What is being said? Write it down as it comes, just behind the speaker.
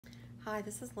Hi,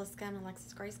 this is Liska. I'm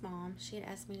Alexis Grace's mom. She had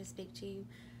asked me to speak to you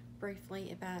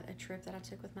briefly about a trip that I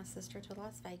took with my sister to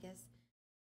Las Vegas.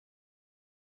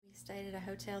 We stayed at a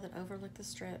hotel that overlooked the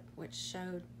strip, which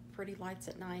showed pretty lights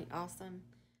at night. Awesome.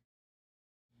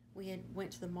 We had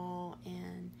went to the mall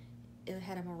and it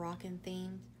had a Moroccan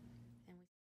theme. And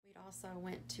we'd also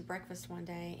went to breakfast one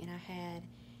day and I had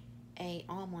a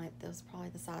omelet that was probably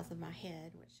the size of my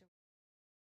head, which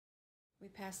we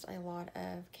passed a lot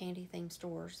of candy themed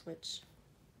stores, which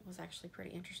was actually pretty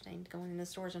interesting, going in the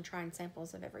stores and trying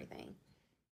samples of everything.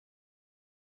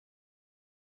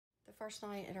 The first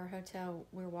night at our hotel,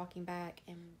 we were walking back,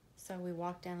 and so we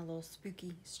walked down a little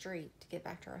spooky street to get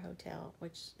back to our hotel,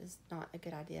 which is not a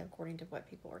good idea according to what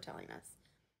people were telling us.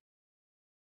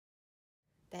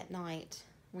 That night,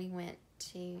 we went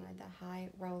to the high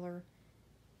roller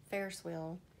Ferris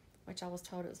wheel, which I was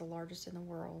told it was the largest in the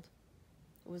world.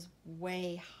 It was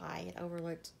way high. It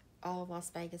overlooked all of Las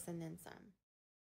Vegas and then some.